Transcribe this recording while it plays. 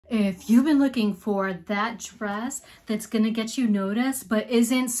If you've been looking for that dress that's gonna get you noticed but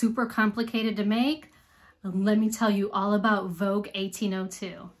isn't super complicated to make, let me tell you all about Vogue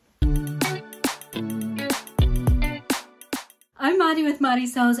 1802. I'm Maddie with Maddie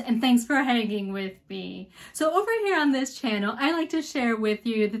Sews, and thanks for hanging with me. So over here on this channel, I like to share with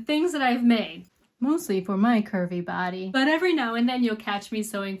you the things that I've made. Mostly for my curvy body, but every now and then you'll catch me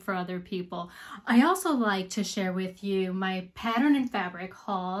sewing for other people. I also like to share with you my pattern and fabric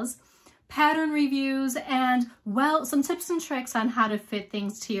hauls, pattern reviews, and well, some tips and tricks on how to fit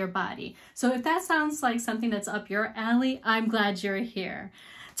things to your body. So if that sounds like something that's up your alley, I'm glad you're here.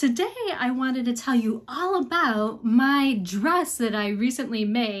 Today, I wanted to tell you all about my dress that I recently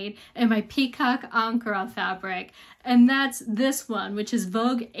made in my PEACOCK Ankara fabric, and that's this one, which is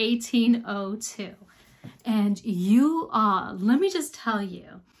Vogue 1802. And you all, let me just tell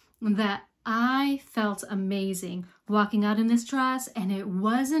you that I felt amazing walking out in this dress, and it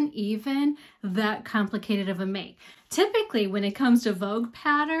wasn't even that complicated of a make. Typically, when it comes to Vogue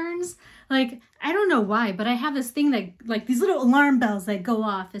patterns, like, I don't know why, but I have this thing that, like, these little alarm bells that go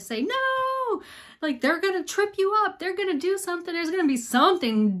off and say, no, like, they're gonna trip you up, they're gonna do something, there's gonna be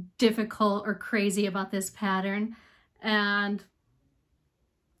something difficult or crazy about this pattern. And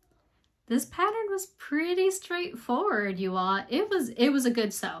this pattern was pretty straightforward, you all. It was a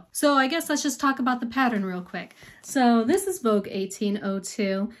good sew. So I guess let's just talk about the pattern real quick. So this is Vogue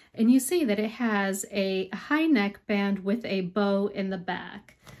 1802, and you see that it has a high neck band with a bow in the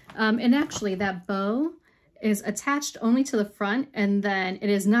back. And actually that bow is attached only to the front, and then it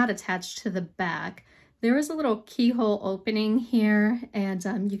is not attached to the back. There is a little keyhole opening here,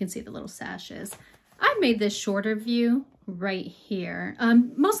 and you can see the little sashes. I made this shorter view right here,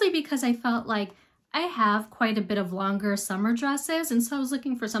 mostly because I felt like I have quite a bit of longer summer dresses, and so I was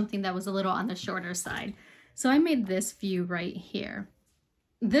looking for something that was a little on the shorter side. So I made this view right here.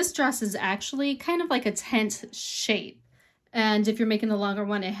 This dress is actually kind of like a tent shape. And if you're making the longer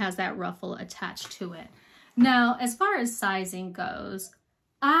one, it has that ruffle attached to it. Now, as far as sizing goes,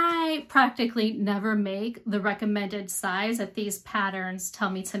 I practically never make the recommended size that these patterns tell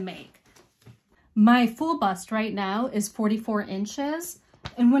me to make. My full bust right now is 44 inches.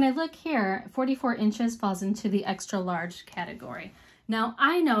 And when I look here, 44 inches falls into the extra large category. Now,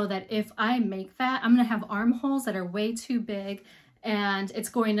 I know that if I make that, I'm gonna have armholes that are way too big, and it's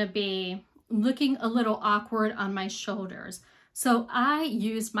going to be looking a little awkward on my shoulders. So I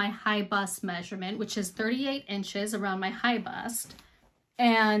used my high bust measurement, which is 38 inches around my high bust,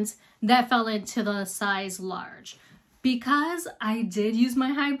 and that fell into the size large. Because I did use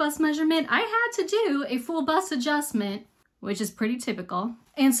my high bust measurement, I had to do a full bust adjustment, which is pretty typical.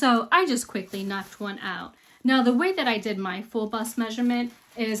 And so I just quickly knocked one out. Now, the way that I did my full bust measurement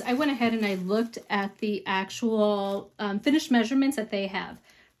is I went ahead and I looked at the actual finished measurements that they have.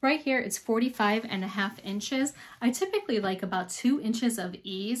 Right here, it's 45.5 inches. I typically like about 2 inches of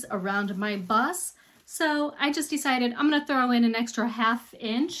ease around my bust. So I just decided I'm gonna throw in an extra ½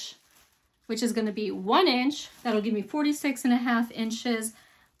 inch, which is gonna be 1 inch. That'll give me 46.5 inches.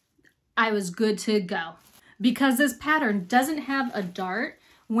 I was good to go. Because this pattern doesn't have a dart,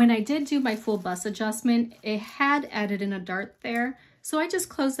 when I did do my full bust adjustment, it had added in a dart there. So I just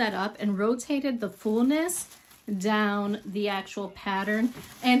closed that up and rotated the fullness down the actual pattern,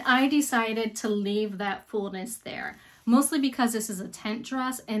 and I decided to leave that fullness there, mostly because this is a tent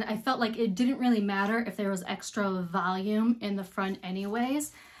dress, and I felt like it didn't really matter if there was extra volume in the front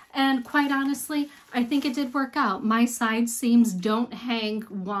anyways. And quite honestly, I think it did work out. My side seams don't hang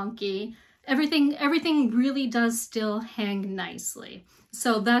wonky. Everything really does still hang nicely.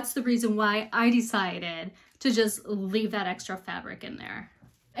 So that's the reason why I decided to just leave that extra fabric in there.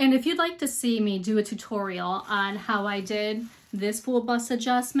 And if you'd like to see me do a tutorial on how I did this full bust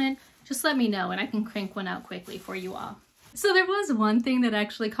adjustment, just let me know and I can crank one out quickly for you all. So there was one thing that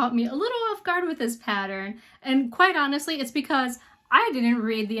actually caught me a little off guard with this pattern, and quite honestly, it's because I didn't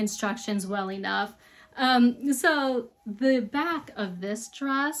read the instructions well enough. So the back of this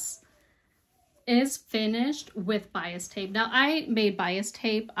dress is finished with bias tape. Now, I made bias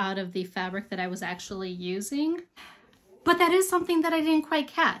tape out of the fabric that I was actually using, but that is something that I didn't quite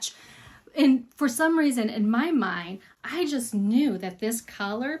catch. And for some reason in my mind, I just knew that this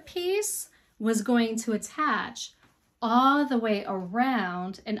collar piece was going to attach all the way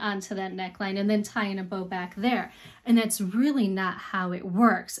around and onto that neckline and then tie in a bow back there. And that's really not how it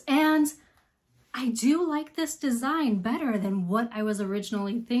works. And I do like this design better than what I was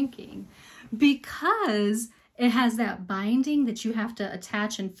originally thinking, because it has that binding that you have to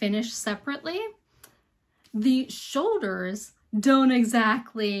attach and finish separately. The shoulders don't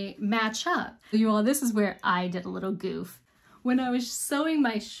exactly match up. You all, this is where I did a little goof. when I was sewing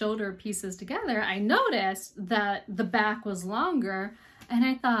my shoulder pieces together, I noticed that the back was longer, and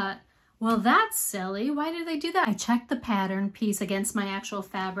I thought, well, that's silly. Why did they do that? I checked the pattern piece against my actual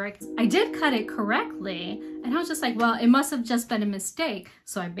fabric. I did cut it correctly, and I was just like, well, it must have just been a mistake.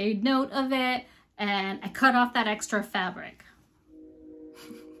 So I made note of it, and I cut off that extra fabric.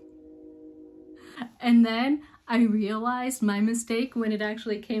 And then I realized my mistake when it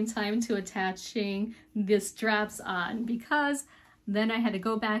actually came time to attaching the straps on, because then I had to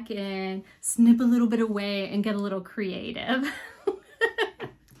go back in, snip a little bit away, and get a little creative.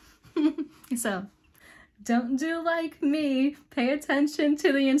 So don't do like me. Pay attention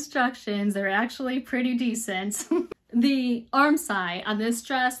to the instructions. They're actually pretty decent. The arm side on this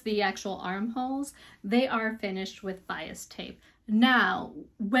dress, the actual armholes, they are finished with bias tape. Now,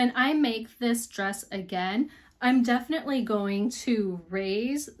 when I make this dress again, I'm definitely going to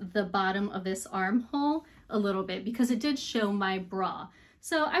raise the bottom of this armhole a little bit because it did show my bra.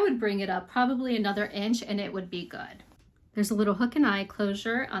 So I would bring it up probably another inch and it would be good. There's a little hook and eye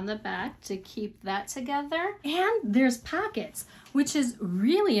closure on the back to keep that together. And there's pockets, which is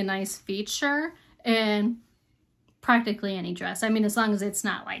really a nice feature in practically any dress. I mean, as long as it's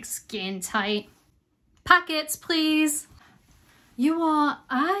not like skin tight. Pockets, please. You all,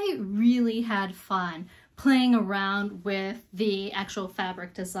 I really had fun playing around with the actual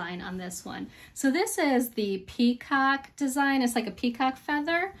fabric design on this one. So this is the peacock design. It's like a peacock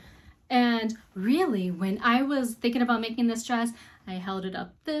feather. And really, when I was thinking about making this dress, I held it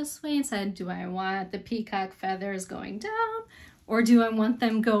up this way and said, do I want the peacock feathers going down? Or do I want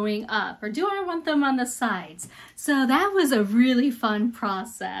them going up? Or do I want them on the sides? So that was a really fun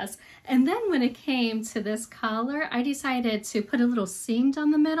process. And then when it came to this collar, I decided to put a little seam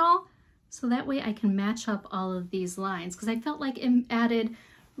down the middle so that way I can match up all of these lines, because I felt like it added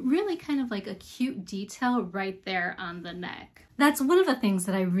really kind of like a cute detail right there on the neck. That's one of the things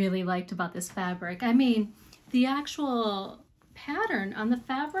that I really liked about this fabric. I mean, the actual pattern on the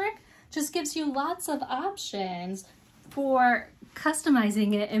fabric just gives you lots of options for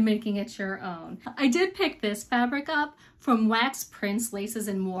customizing it and making it your own. I did pick this fabric up from Wax Prints Laces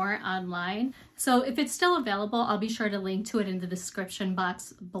and More online. So if it's still available, I'll be sure to link to it in the description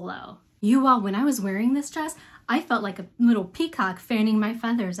box below. You all, when I was wearing this dress, I felt like a little peacock fanning my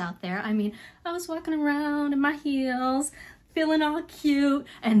feathers out there. I mean, I was walking around in my heels, feeling all cute.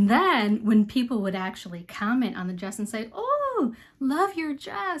 And then when people would actually comment on the dress and say, oh, love your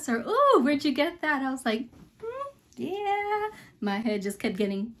dress, or oh, where'd you get that? I was like, yeah. My head just kept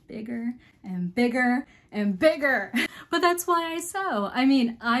getting bigger and bigger and bigger. But that's why I sew. I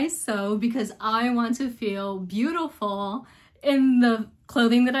mean, I sew because I want to feel beautiful in the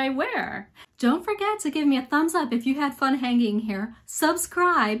clothing that I wear. Don't forget to give me a thumbs up if you had fun hanging here.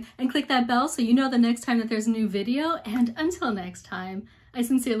 Subscribe and click that bell so you know the next time that there's a new video. And until next time, I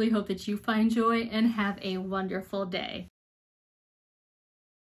sincerely hope that you find joy and have a wonderful day.